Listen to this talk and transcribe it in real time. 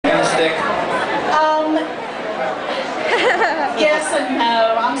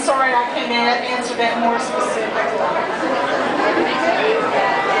answer that more specifically.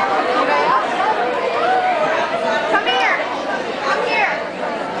 Come here. Come here.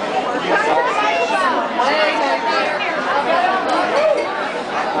 Come to the microphone.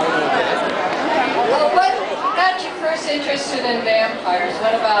 Well, what got you first interested in vampires?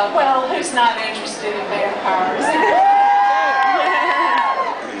 What about? Well, who's not interested in vampires?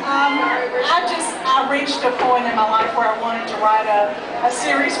 I reached a point in my life where I wanted to write a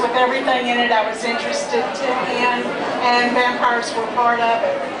series with everything in it I was interested in, and vampires were part of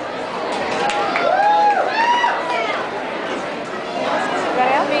it.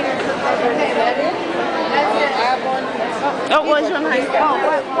 Oh, what's your name?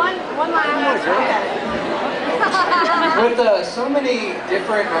 One line. With so many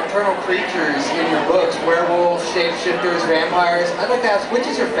different nocturnal creatures in your books, werewolves, shapeshifters, vampires, I'd like to ask, which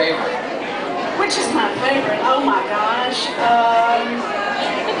is your favorite? Which is my favorite? Oh my gosh.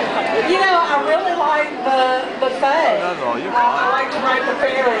 You know, I really like the Fae. I like to write the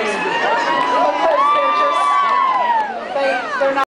fairies.